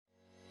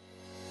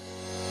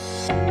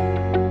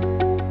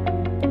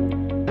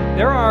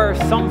There are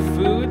some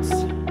foods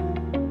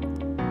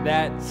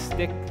that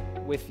stick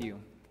with you.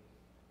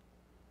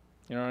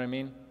 You know what I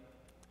mean?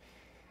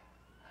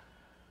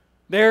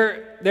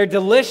 They're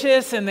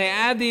delicious and they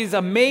add these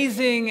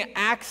amazing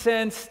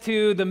accents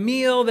to the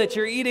meal that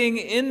you're eating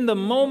in the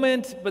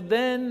moment, but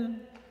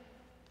then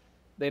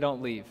they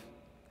don't leave.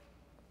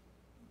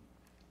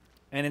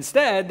 And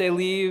instead, they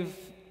leave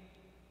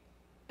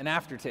an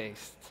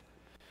aftertaste.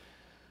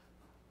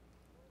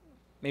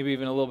 Maybe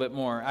even a little bit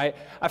more.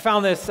 I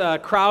found this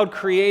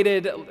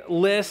crowd-created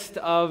list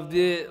of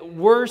the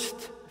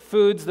worst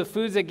foods, the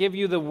foods that give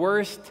you the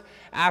worst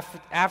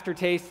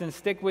aftertaste and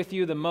stick with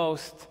you the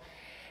most.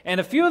 And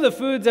a few of the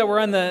foods that were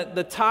on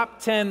the top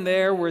 10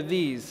 there were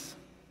these: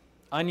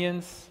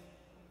 onions,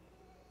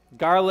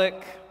 garlic,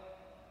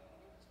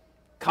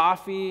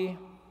 coffee,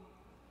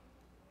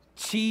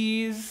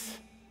 cheese.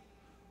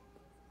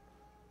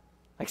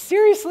 Like,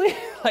 seriously?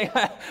 Like,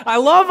 I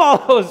love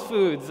all those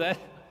foods.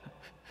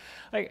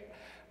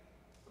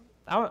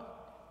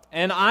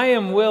 And I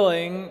am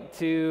willing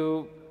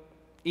to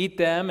eat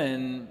them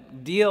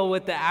and deal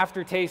with the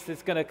aftertaste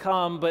that's going to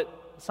come, but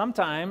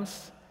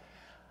sometimes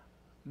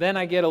then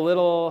I get a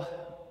little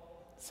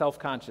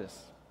self-conscious.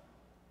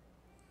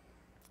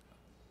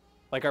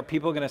 Like, are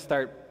people going to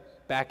start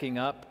backing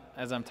up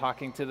as I'm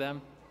talking to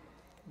them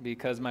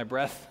because my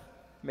breath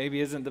maybe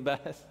isn't the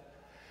best?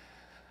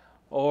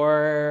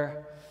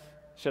 Or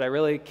should I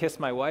really kiss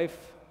my wife?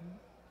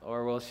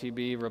 Or will she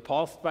be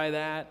repulsed by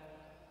that?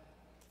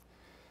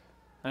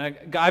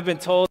 And I've been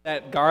told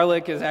that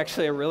garlic is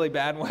actually a really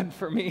bad one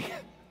for me.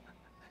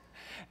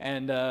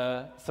 And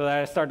so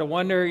I start to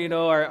wonder,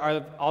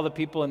 are all the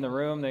people in the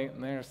room, they're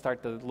going to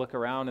start to look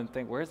around and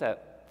think, where's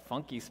that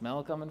funky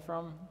smell coming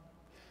from?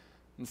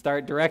 And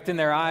start directing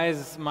their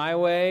eyes my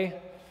way.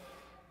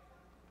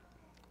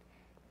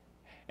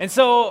 And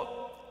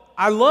so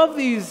I love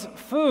these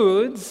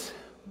foods,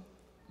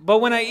 but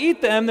when I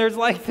eat them, there's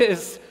like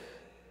this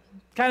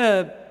kind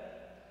of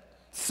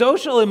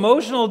social,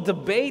 emotional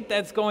debate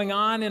that's going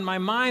on in my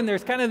mind.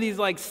 There's kind of these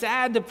like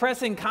sad,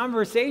 depressing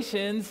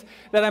conversations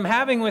that I'm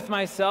having with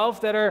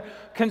myself that are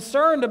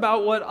concerned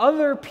about what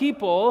other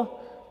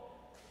people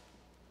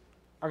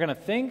are going to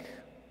think,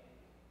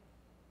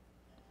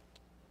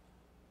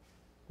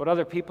 what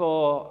other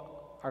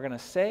people are going to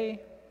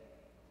say,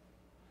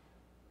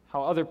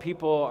 how other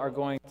people are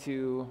going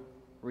to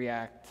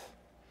react.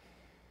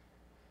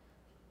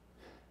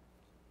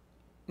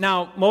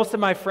 Now, most of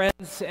my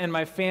friends and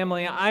my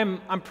family,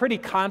 I'm pretty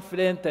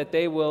confident that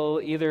they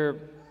will either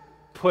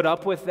put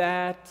up with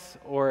that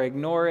or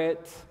ignore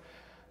it.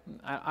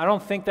 I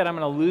don't think that I'm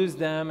going to lose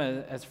them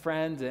as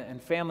friends and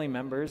family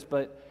members,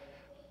 but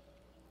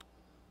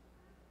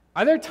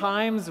are there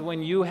times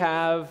when you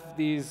have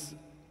these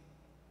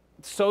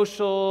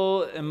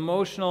social,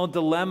 emotional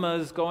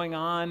dilemmas going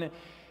on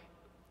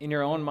in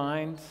your own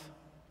mind?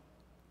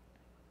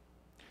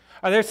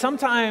 Are there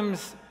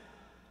sometimes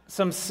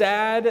some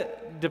sad,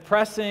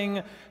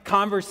 depressing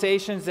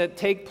conversations that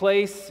take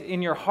place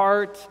in your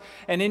heart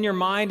and in your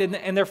mind,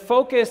 and they're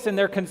focused and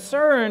they're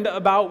concerned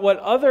about what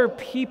other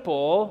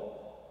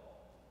people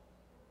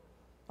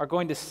are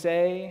going to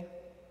say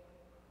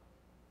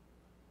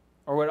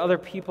or what other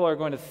people are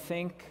going to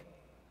think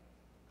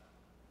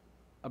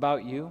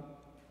about you?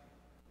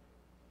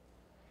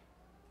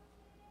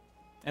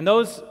 And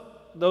those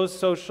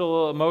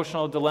social,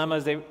 emotional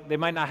dilemmas, they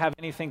might not have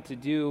anything to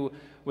do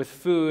with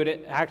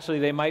food. Actually,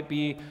 they might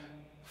be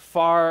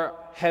far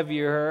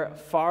heavier,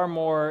 far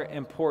more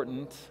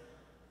important.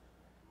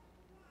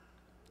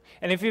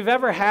 And if you've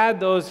ever had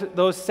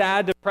those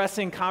sad,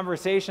 depressing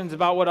conversations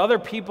about what other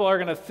people are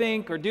going to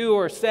think or do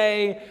or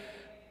say,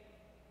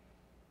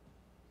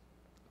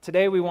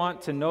 today we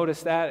want to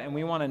notice that and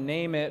we want to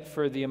name it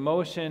for the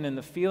emotion and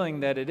the feeling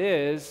that it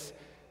is: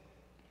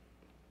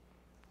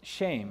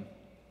 shame.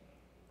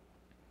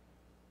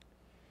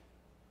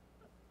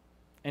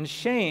 And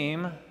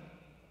shame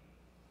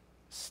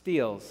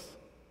steals.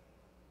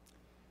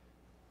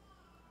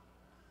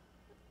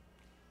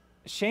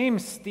 Shame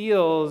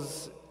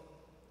steals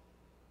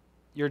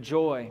your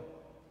joy.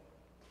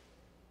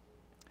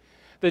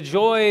 The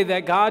joy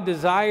that God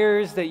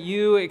desires that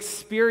you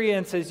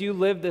experience as you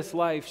live this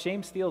life.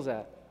 Shame steals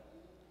that.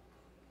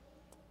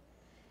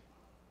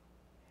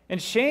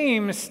 And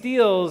shame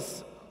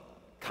steals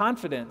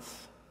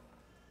confidence.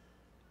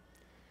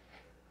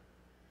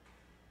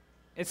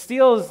 It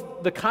steals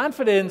the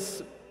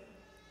confidence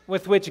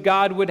with which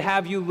God would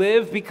have you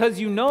live, because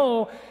you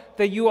know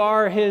that you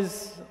are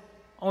His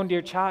own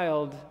dear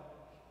child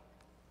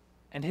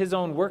and His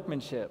own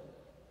workmanship.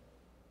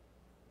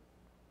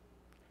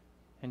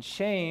 And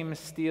shame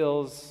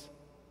steals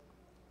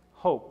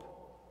hope.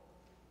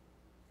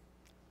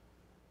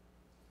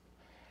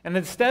 And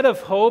instead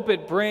of hope,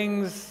 it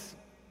brings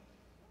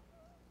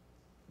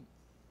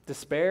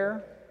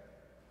despair,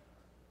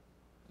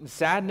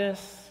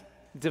 sadness,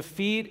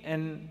 defeat,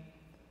 and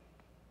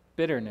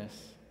bitterness.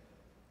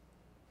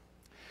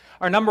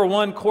 Our number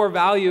one core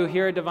value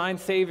here at Divine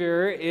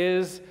Savior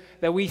is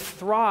that we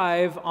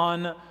thrive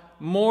on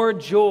more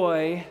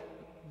joy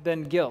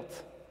than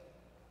guilt.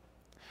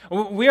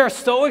 We are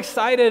so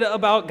excited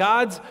about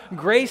God's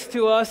grace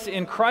to us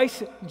in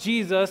Christ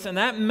Jesus and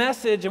that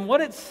message and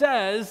what it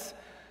says,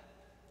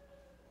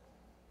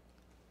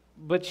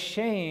 but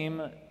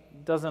shame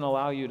doesn't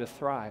allow you to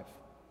thrive.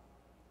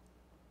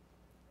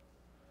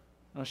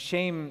 No,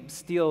 shame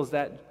steals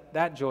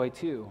that joy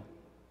too.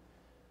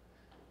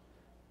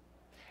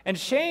 And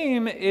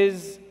shame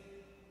is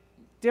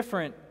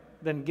different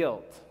than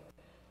guilt.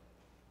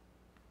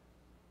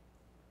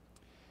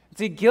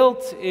 See,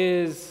 guilt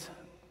is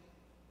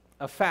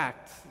a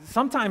fact.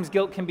 Sometimes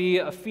guilt can be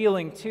a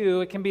feeling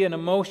too. It can be an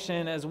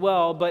emotion as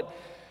well. But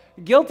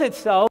guilt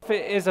itself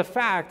is a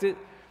fact.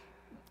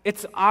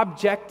 It's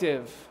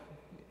objective.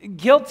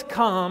 Guilt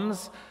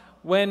comes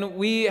when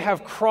we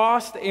have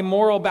crossed a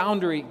moral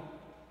boundary,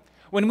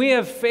 when we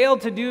have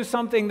failed to do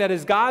something that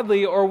is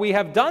godly, or we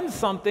have done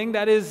something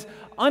that is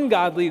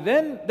ungodly.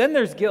 Then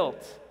there's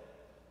guilt.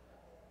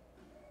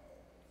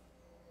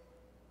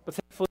 But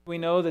thankfully, we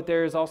know that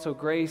there is also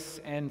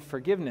grace and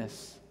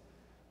forgiveness.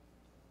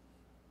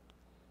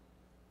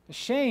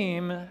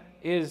 Shame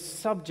is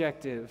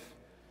subjective.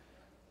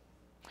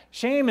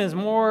 Shame is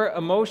more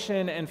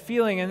emotion and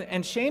feeling,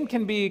 and shame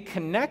can be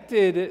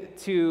connected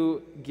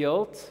to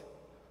guilt,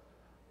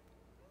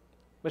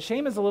 but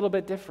shame is a little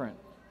bit different.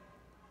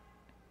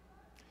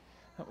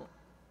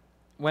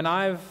 When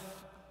I've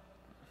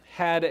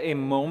had a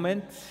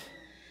moment,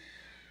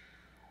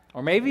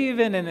 or maybe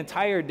even an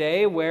entire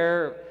day,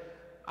 where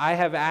I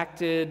have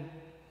acted,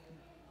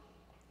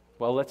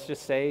 well, let's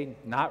just say,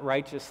 not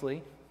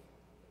righteously,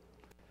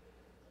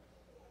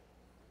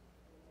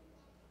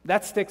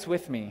 that sticks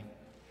with me.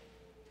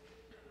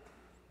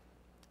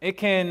 It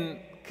can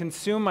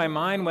consume my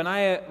mind. When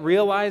I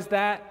realize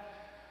that,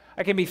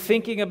 I can be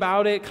thinking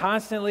about it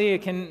constantly.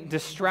 It can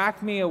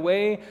distract me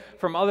away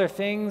from other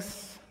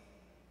things.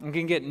 I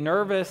can get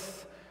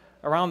nervous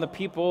around the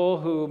people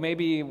who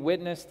maybe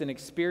witnessed and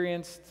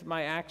experienced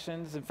my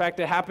actions. In fact,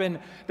 it happened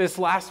this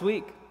last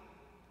week.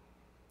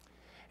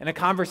 In a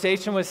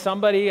conversation with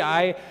somebody,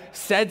 I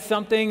said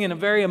something in a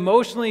very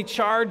emotionally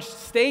charged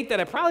state that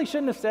I probably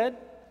shouldn't have said.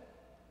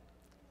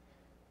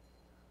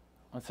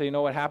 And so you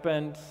know what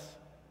happened?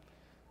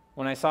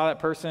 When I saw that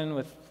person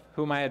with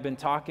whom I had been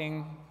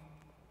talking,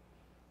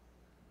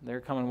 they were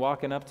coming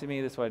walking up to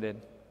me. This is what I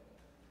did.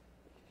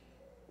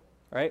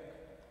 Right?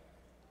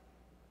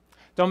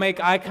 Don't make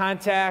eye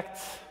contact.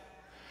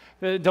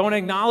 Don't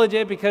acknowledge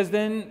it, because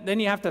then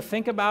you have to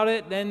think about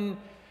it. Then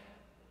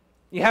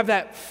you have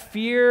that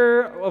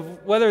fear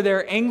of whether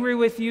they're angry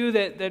with you,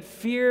 that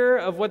fear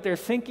of what they're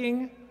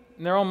thinking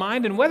in their own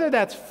mind. And whether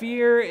that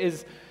fear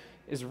is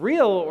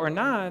real or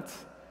not,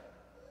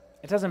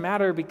 it doesn't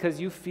matter, because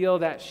you feel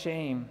that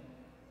shame.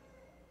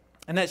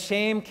 And that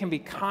shame can be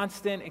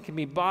constant. It can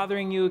be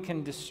bothering you. It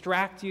can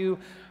distract you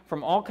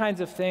from all kinds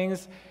of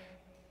things,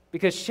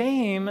 because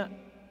shame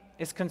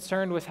is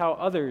concerned with how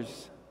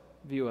others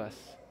view us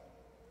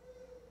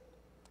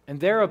and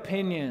their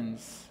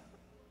opinions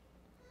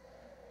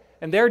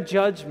and their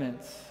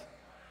judgments.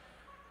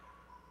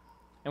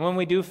 And when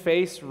we do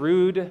face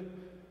rude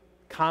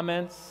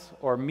comments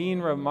or mean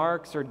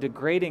remarks or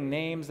degrading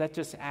names, that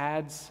just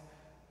adds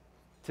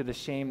to the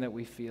shame that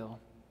we feel.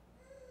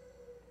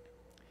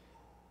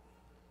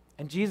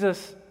 And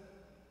Jesus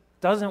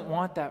doesn't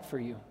want that for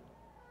you.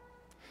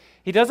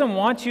 He doesn't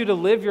want you to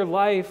live your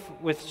life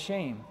with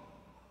shame.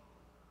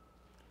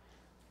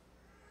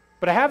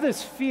 But I have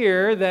this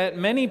fear that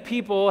many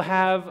people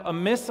have a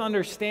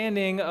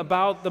misunderstanding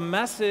about the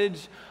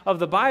message of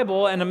the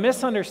Bible, and a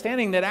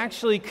misunderstanding that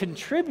actually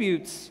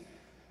contributes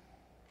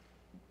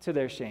to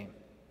their shame.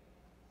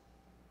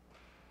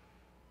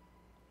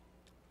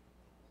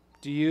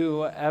 Do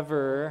you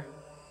ever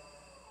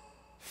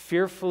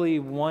fearfully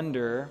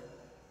wonder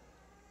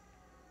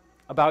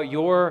about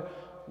your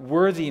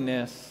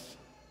worthiness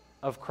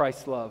of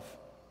Christ's love?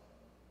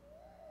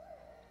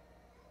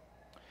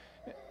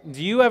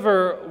 Do you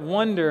ever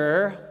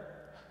wonder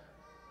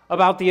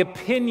about the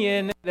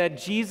opinion that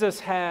Jesus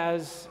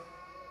has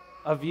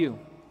of you?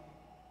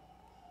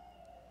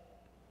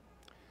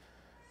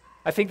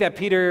 I think that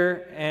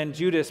Peter and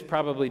Judas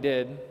probably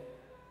did.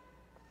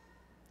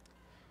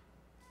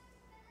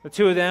 The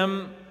two of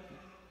them,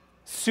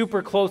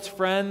 super close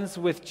friends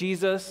with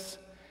Jesus.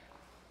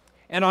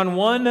 And on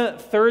one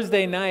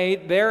Thursday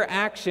night, their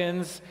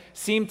actions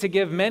seemed to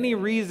give many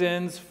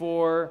reasons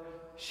for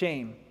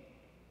shame.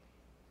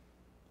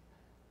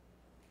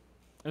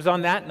 It was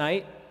on that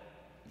night,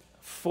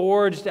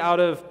 forged out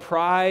of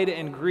pride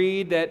and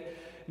greed, that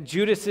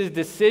Judas's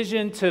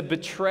decision to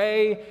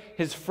betray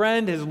his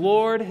friend, his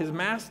Lord, his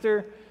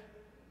master,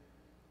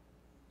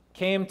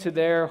 came to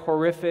their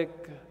horrific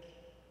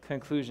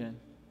conclusion.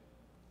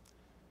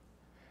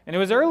 And it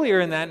was earlier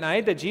in that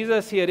night that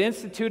Jesus, he had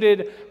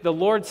instituted the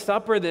Lord's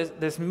Supper,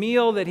 this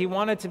meal that he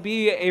wanted to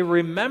be a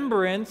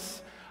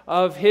remembrance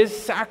of his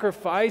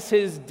sacrifice,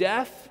 his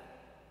death.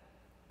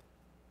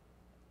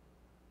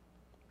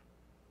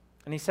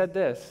 And he said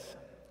this,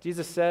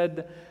 Jesus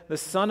said, "The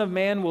Son of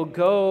Man will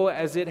go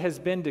as it has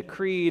been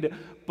decreed,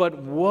 but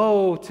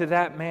woe to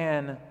that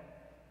man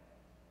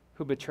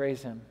who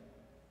betrays him."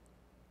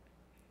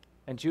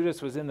 And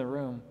Judas was in the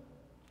room.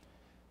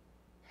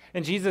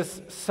 And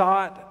Jesus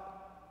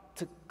sought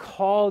to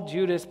call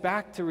Judas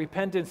back to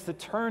repentance, to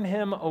turn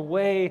him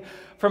away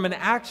from an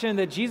action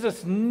that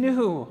Jesus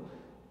knew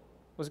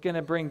was going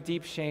to bring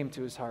deep shame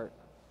to his heart.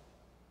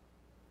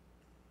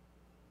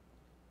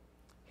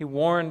 He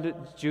warned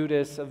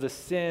Judas of the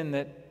sin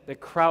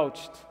that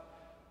crouched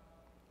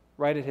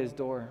right at his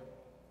door.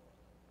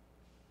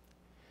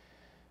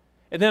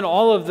 And then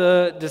all of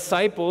the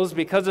disciples,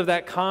 because of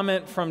that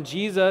comment from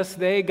Jesus,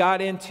 they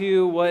got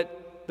into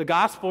what the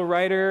gospel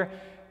writer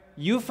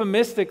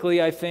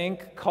euphemistically, I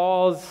think,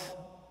 calls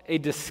a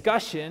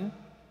discussion,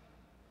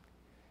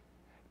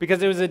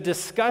 because it was a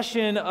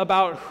discussion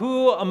about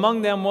who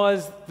among them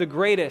was the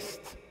greatest.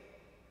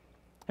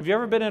 Have you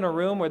ever been in a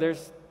room where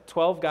there's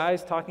 12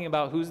 guys talking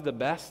about who's the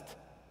best?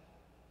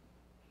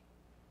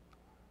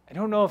 I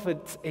don't know if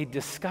it's a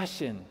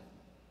discussion.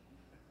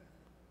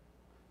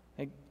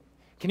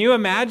 Can you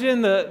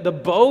imagine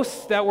the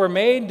boasts that were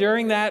made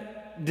during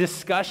that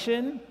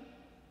discussion?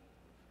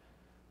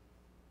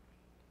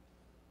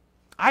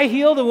 I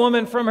healed a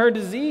woman from her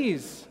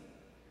disease.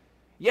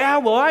 Yeah,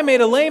 well, I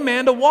made a lame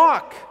man to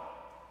walk.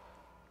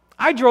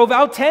 I drove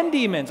out 10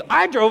 demons.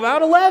 I drove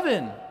out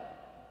 11. I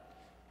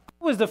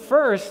was the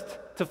first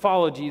to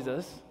follow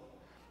Jesus.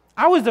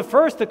 I was the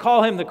first to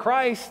call him the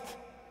Christ.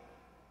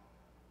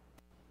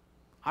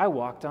 I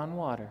walked on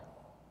water.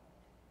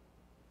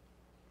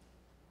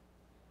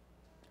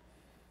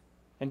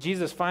 And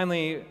Jesus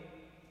finally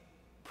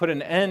put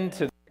an end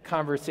to the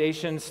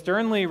conversation,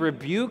 sternly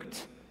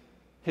rebuked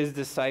his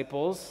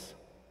disciples,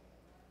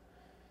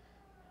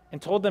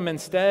 and told them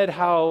instead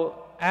how,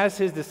 as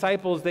his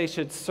disciples, they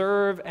should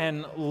serve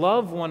and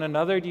love one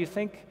another. Do you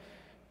think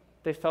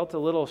they felt a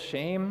little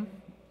shame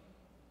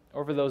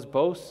over those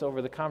boasts,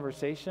 over the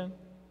conversation?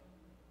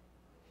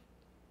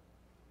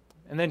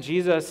 And then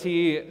Jesus,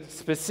 he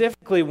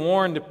specifically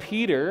warned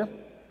Peter.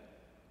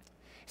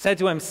 He said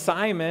to him,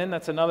 "Simon,"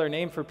 that's another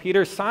name for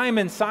Peter,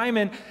 "Simon,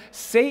 Simon,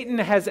 Satan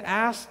has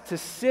asked to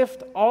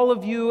sift all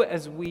of you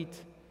as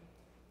wheat.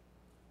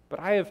 But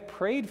I have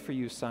prayed for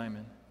you,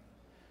 Simon,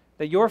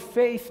 that your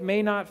faith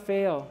may not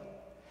fail.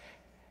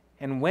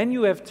 And when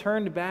you have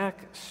turned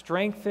back,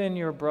 strengthen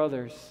your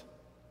brothers."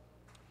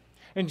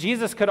 And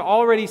Jesus could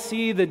already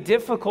see the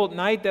difficult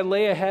night that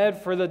lay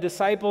ahead for the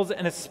disciples,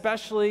 and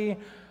especially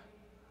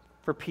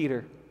for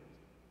Peter.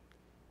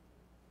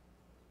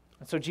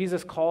 And so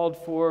Jesus called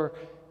for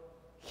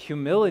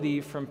humility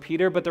from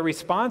Peter, but the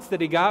response that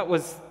he got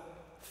was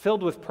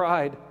filled with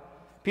pride.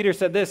 Peter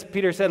said this,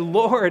 Peter said,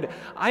 "Lord,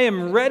 I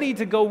am ready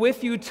to go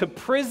with you to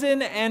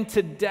prison and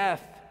to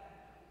death."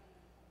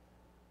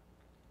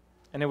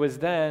 And it was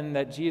then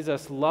that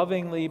Jesus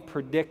lovingly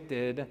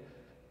predicted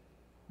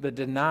the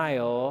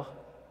denial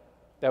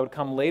that would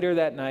come later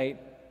that night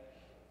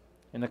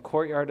in the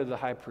courtyard of the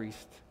high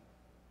priest.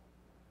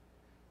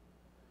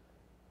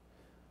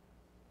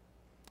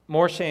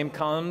 More shame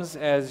comes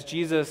as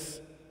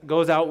Jesus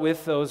goes out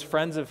with those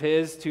friends of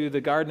his to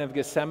the Garden of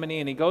Gethsemane,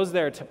 and he goes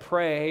there to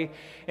pray,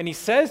 and he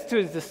says to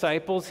his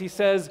disciples, he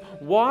says,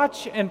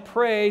 "Watch and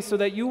pray so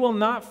that you will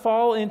not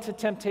fall into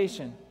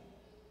temptation."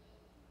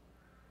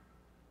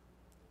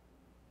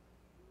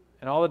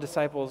 And all the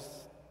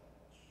disciples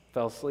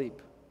fell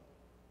asleep.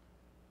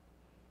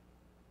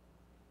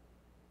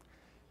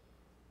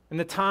 In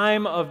the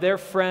time of their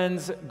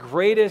friend's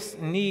greatest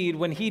need,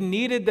 when he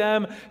needed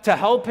them to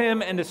help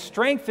him and to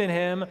strengthen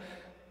him,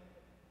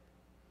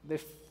 they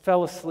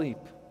fell asleep.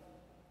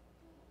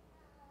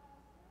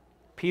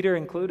 Peter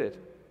included.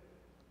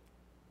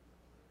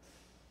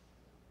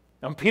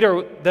 And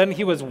Peter, then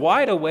he was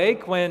wide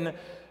awake when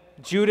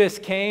Judas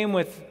came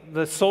with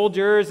the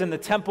soldiers and the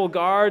temple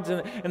guards,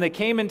 and they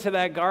came into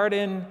that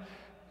garden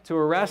to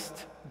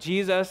arrest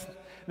Jesus.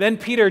 Then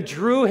Peter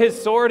drew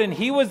his sword, and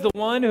he was the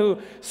one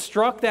who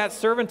struck that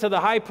servant of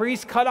the high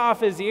priest, cut off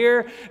his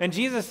ear, and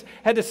Jesus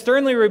had to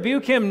sternly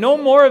rebuke him, "No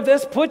more of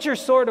this, put your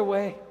sword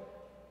away."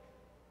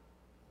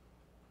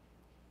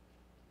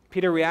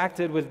 Peter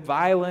reacted with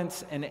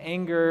violence and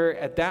anger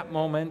at that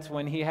moment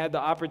when he had the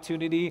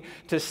opportunity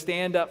to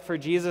stand up for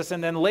Jesus.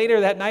 And then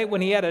later that night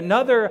when he had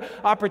another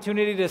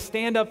opportunity to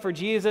stand up for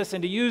Jesus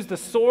and to use the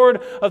sword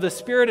of the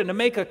Spirit and to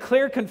make a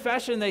clear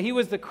confession that he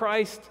was the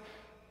Christ,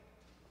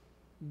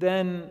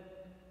 then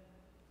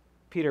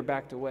Peter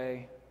backed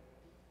away.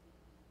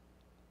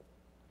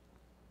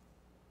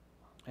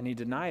 And he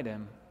denied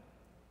him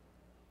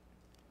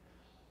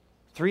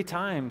 3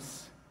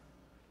 times.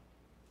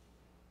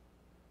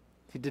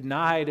 He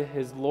denied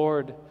his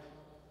Lord,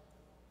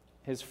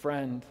 his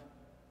friend.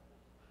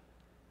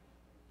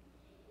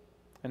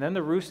 And then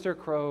the rooster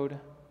crowed,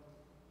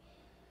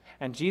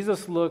 and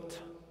Jesus looked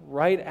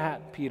right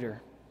at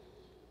Peter.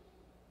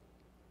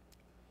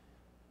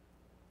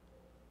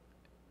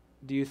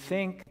 Do you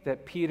think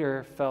that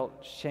Peter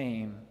felt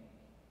shame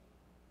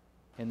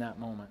in that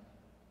moment?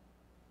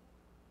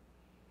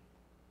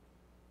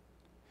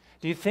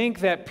 Do you think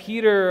that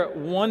Peter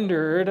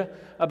wondered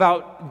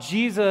about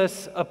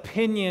Jesus'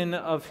 opinion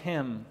of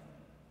him?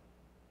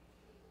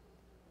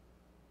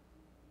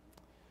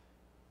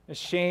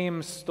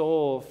 Shame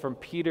stole from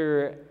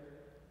Peter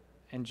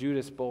and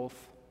Judas both.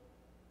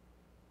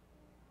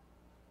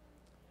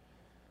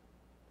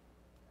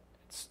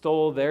 It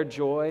stole their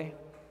joy,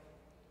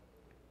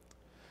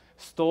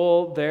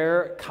 stole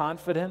their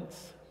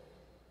confidence.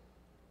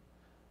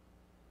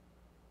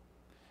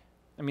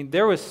 I mean,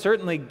 there was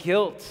certainly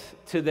guilt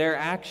to their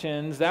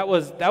actions. That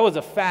was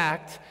a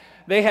fact.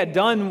 They had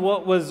done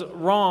what was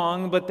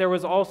wrong, but there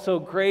was also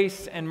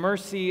grace and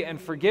mercy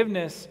and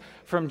forgiveness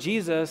from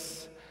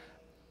Jesus.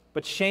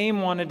 But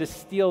shame wanted to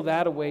steal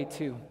that away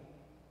too.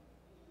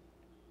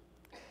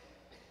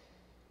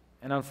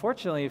 And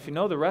unfortunately, if you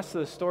know the rest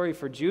of the story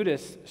for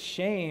Judas,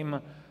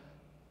 shame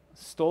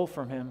stole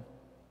from him.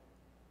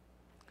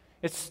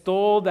 It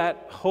stole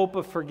that hope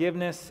of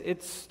forgiveness.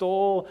 It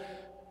stole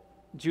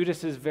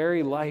Judas's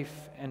very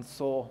life and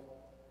soul.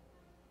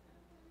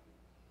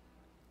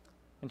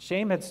 And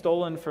shame had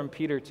stolen from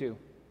Peter too.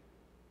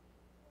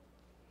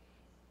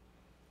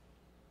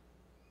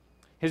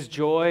 His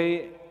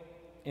joy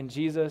in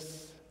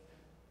Jesus,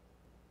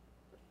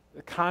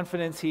 the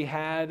confidence he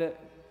had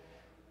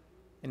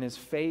in his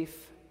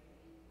faith.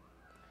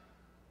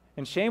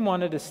 And shame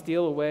wanted to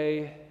steal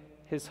away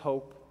his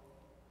hope.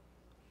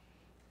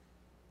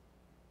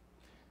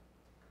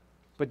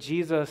 But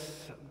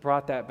Jesus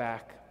brought that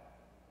back.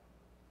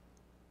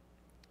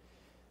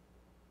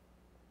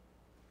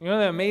 You know,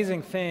 the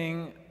amazing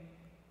thing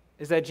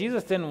is that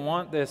Jesus didn't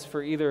want this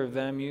for either of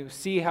them. You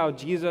see how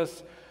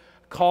Jesus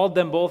called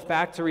them both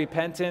back to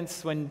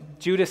repentance. When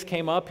Judas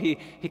came up, he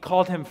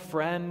called him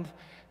friend.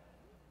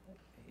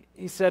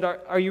 He said,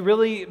 are you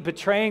really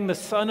betraying the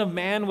Son of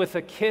Man with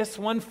a kiss?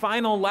 One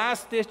final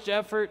last-ditch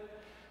effort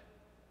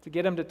to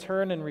get him to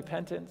turn in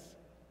repentance.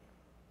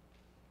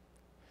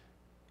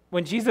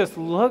 When Jesus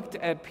looked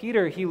at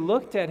Peter, he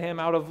looked at him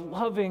out of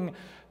loving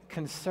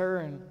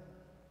concern.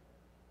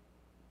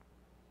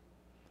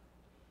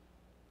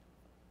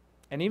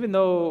 And even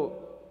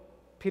though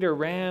Peter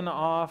ran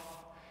off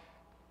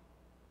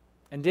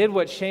and did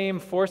what shame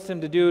forced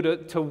him to do,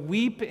 to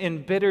weep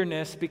in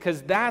bitterness,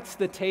 because that's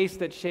the taste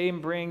that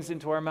shame brings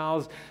into our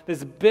mouths,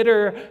 this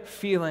bitter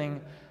feeling.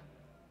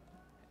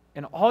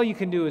 And all you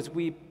can do is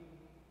weep.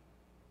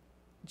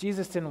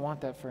 Jesus didn't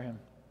want that for him.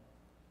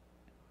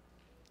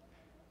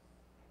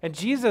 And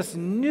Jesus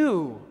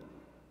knew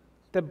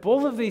that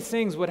both of these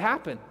things would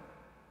happen.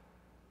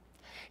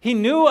 He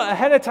knew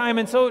ahead of time,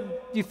 and so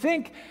you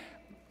think,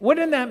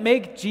 wouldn't that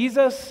make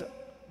Jesus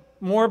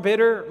more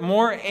bitter,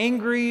 more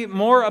angry,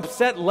 more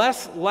upset,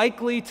 less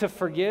likely to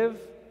forgive?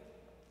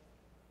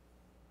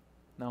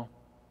 No.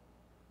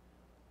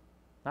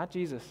 Not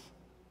Jesus.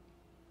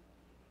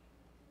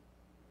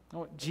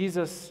 No,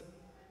 Jesus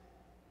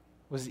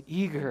was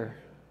eager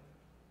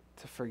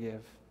to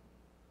forgive.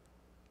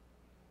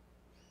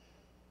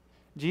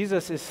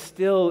 Jesus is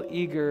still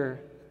eager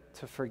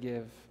to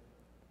forgive.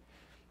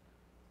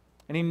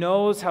 And he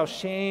knows how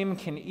shame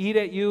can eat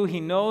at you. He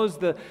knows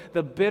the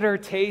bitter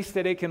taste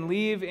that it can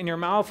leave in your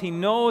mouth. He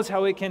knows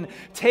how it can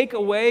take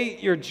away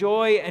your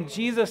joy, and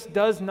Jesus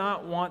does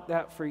not want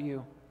that for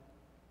you.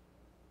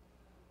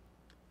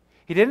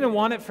 He didn't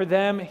want it for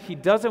them. He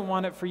doesn't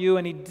want it for you,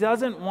 and he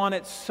doesn't want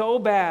it so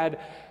bad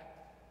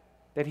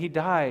that he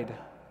died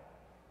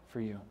for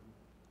you.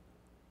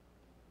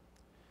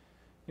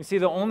 You see,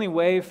 the only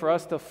way for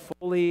us to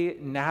fully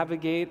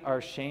navigate our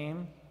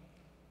shame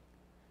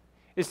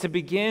is to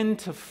begin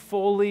to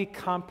fully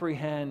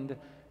comprehend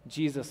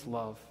Jesus'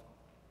 love.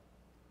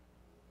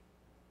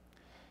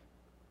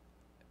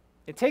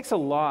 It takes a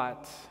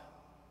lot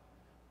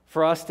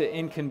for us to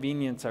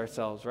inconvenience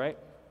ourselves, right?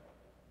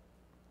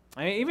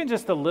 I mean, even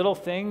just the little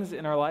things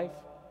in our life.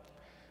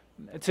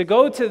 To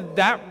go to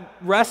that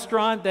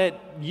restaurant that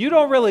you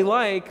don't really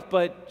like,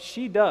 but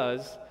she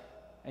does,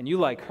 and you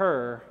like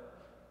her,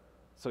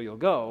 so you'll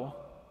go.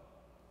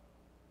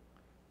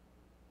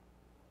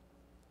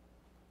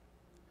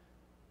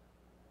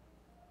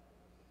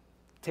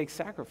 It takes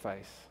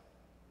sacrifice.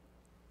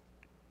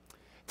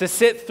 To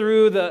sit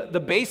through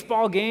the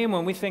baseball game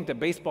when we think that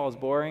baseball is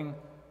boring.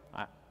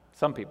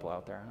 Some people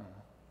out there, I don't know.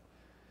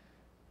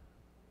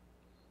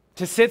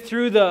 To sit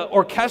through the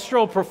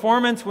orchestral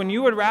performance when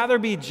you would rather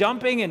be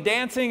jumping and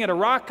dancing at a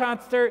rock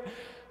concert.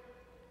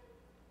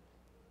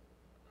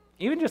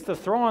 Even just to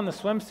throw on the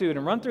swimsuit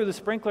and run through the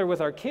sprinkler with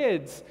our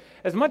kids,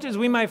 as much as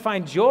we might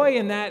find joy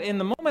in that in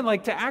the moment,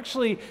 like to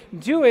actually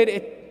do it,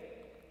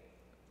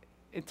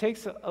 it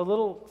takes a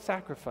little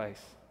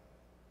sacrifice.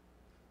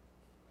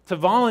 To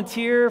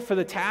volunteer for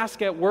the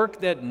task at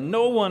work that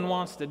no one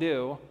wants to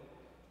do.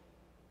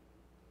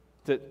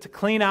 To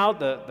clean out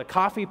the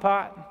coffee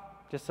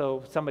pot just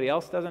so somebody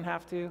else doesn't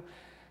have to.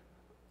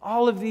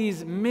 All of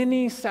these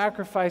mini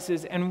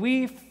sacrifices, and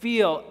we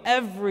feel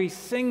every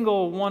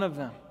single one of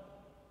them.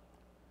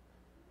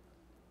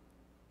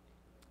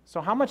 So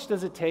how much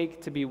does it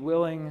take to be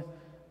willing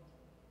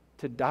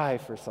to die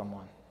for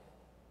someone?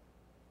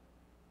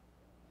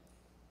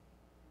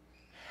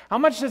 How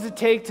much does it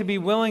take to be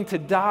willing to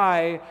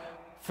die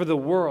for the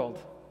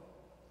world?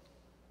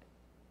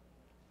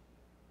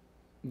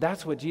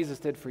 That's what Jesus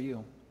did for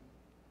you.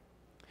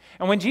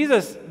 And when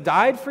Jesus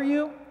died for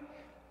you,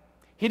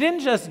 he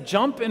didn't just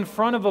jump in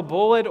front of a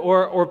bullet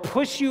or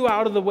push you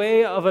out of the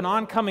way of an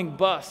oncoming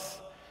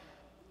bus.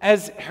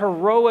 As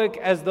heroic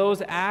as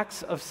those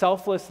acts of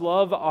selfless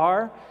love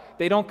are,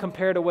 they don't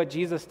compare to what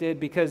Jesus did,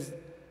 because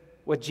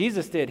what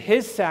Jesus did,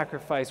 his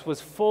sacrifice,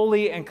 was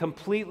fully and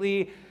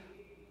completely,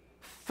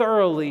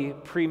 thoroughly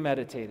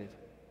premeditated.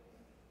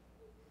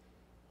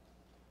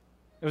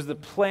 It was the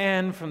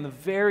plan from the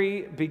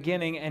very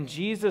beginning, and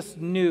Jesus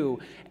knew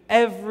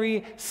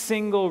every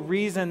single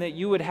reason that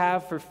you would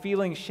have for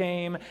feeling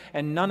shame,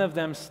 and none of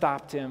them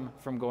stopped him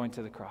from going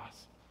to the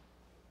cross.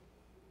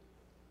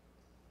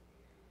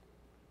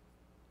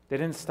 They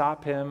didn't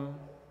stop him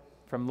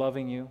from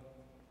loving you.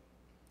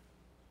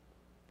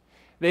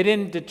 They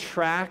didn't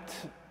detract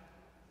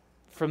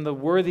from the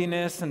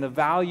worthiness and the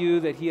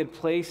value that he had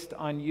placed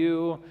on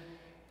you.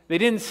 They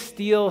didn't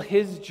steal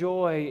his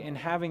joy in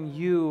having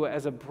you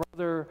as a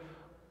brother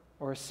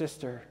or a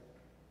sister.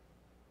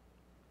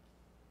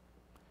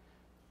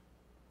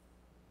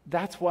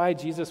 That's why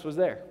Jesus was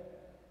there.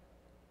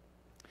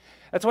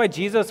 That's why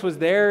Jesus was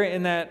there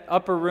in that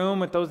upper room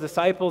with those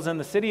disciples in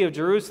the city of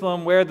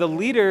Jerusalem, where the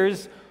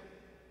leaders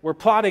were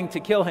plotting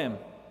to kill him.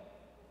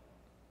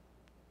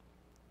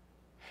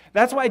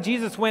 That's why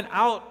Jesus went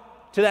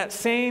out to that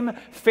same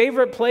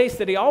favorite place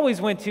that he always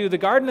went to, the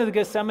Garden of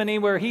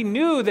Gethsemane, where he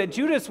knew that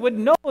Judas would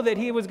know that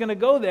he was going to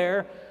go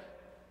there,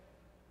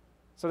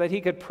 so that he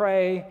could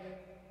pray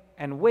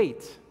and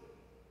wait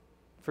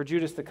for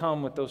Judas to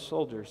come with those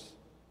soldiers.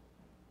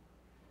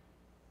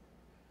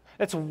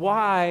 That's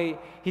why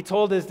he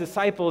told his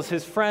disciples,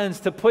 his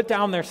friends, to put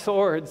down their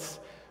swords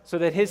so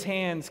that his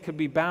hands could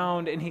be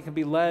bound and he could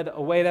be led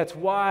away. That's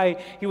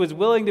why he was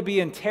willing to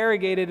be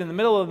interrogated in the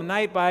middle of the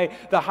night by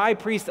the high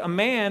priest, a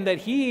man that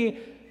he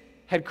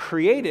had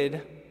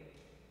created.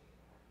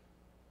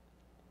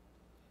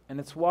 And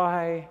it's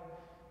why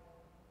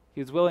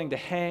he was willing to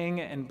hang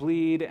and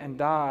bleed and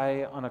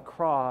die on a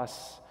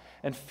cross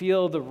and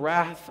feel the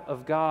wrath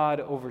of God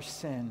over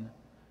sin,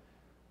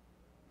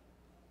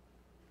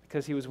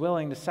 because he was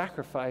willing to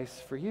sacrifice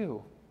for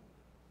you,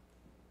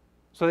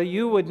 so that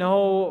you would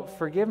know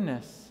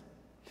forgiveness.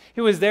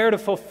 He was there to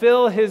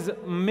fulfill his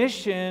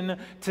mission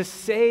to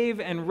save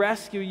and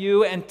rescue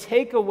you and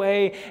take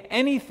away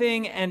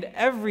anything and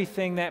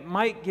everything that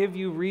might give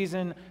you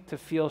reason to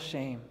feel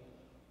shame.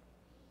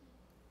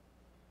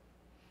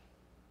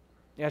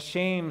 Yeah,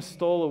 shame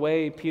stole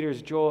away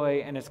Peter's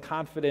joy and his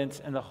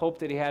confidence and the hope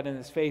that he had in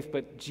his faith,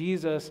 but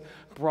Jesus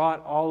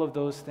brought all of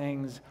those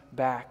things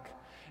back.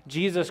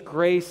 Jesus'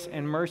 grace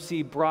and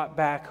mercy brought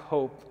back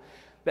hope.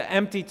 The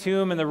empty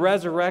tomb and the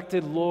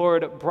resurrected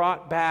Lord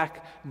brought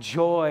back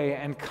joy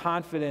and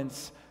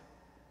confidence.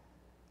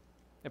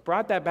 It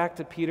brought that back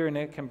to Peter, and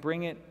it can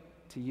bring it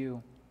to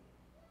you.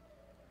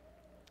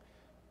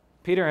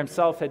 Peter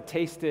himself had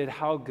tasted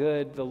how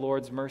good the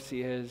Lord's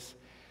mercy is.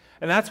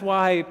 And that's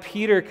why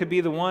Peter could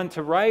be the one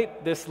to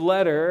write this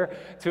letter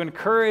to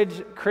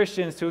encourage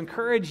Christians, to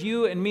encourage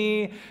you and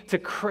me to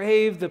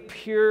crave the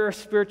pure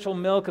spiritual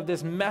milk of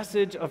this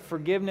message of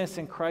forgiveness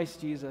in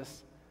Christ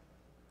Jesus.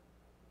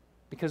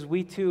 Because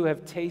we too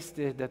have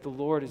tasted that the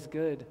Lord is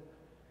good.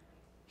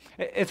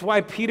 It's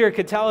why Peter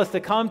could tell us to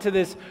come to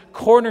this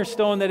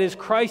cornerstone that is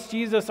Christ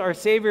Jesus, our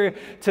Savior,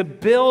 to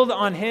build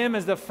on him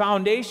as the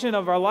foundation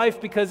of our life,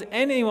 because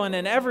anyone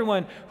and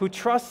everyone who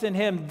trusts in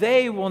him,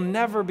 they will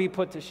never be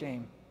put to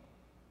shame.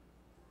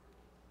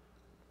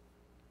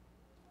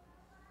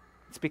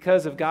 It's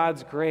because of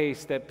God's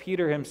grace that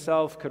Peter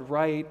himself could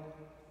write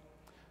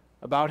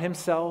about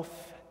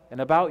himself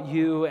and about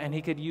you, and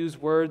he could use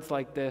words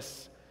like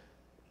this: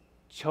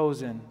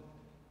 chosen,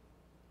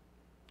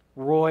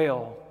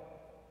 royal,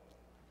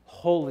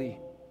 holy,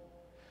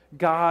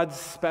 God's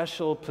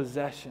special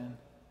possession.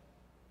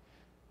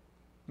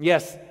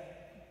 Yes,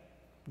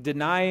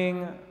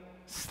 denying,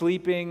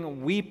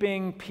 sleeping,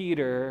 weeping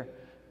Peter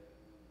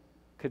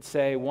could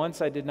say,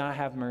 once I did not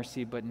have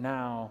mercy, but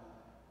now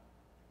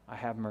I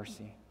have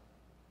mercy.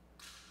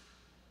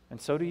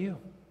 And so do you.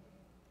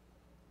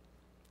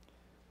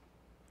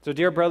 So,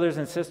 dear brothers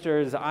and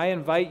sisters, I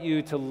invite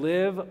you to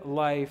live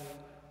life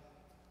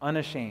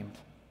unashamed.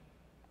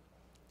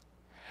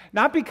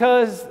 Not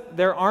because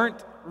there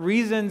aren't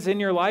reasons in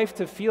your life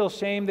to feel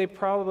shame, they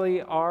probably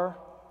are.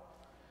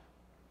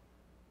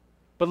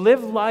 But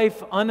live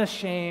life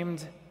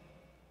unashamed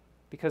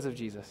because of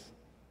Jesus.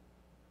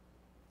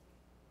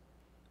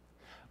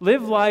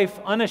 Live life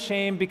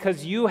unashamed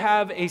because you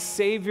have a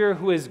Savior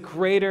who is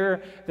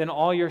greater than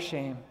all your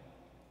shame.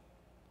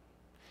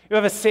 You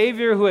have a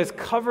Savior who has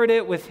covered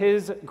it with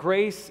his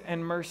grace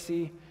and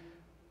mercy.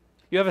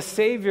 You have a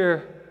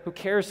Savior who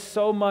cares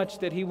so much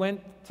that he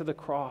went to the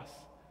cross.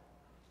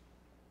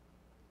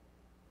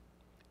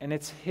 And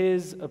it's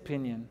his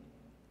opinion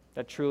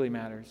that truly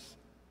matters.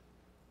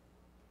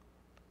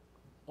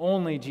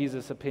 Only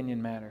Jesus'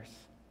 opinion matters.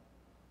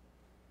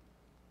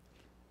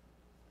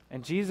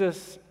 And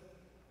Jesus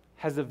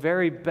has the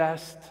very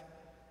best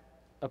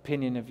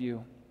opinion of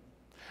you,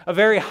 a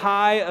very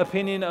high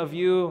opinion of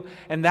you,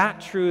 and that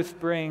truth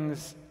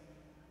brings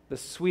the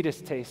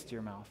sweetest taste to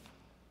your mouth.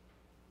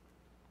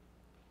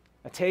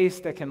 A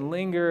taste that can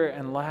linger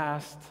and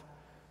last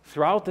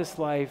throughout this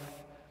life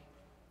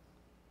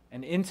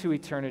and into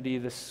eternity,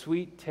 the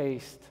sweet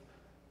taste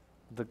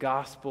of the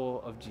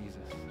gospel of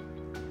Jesus.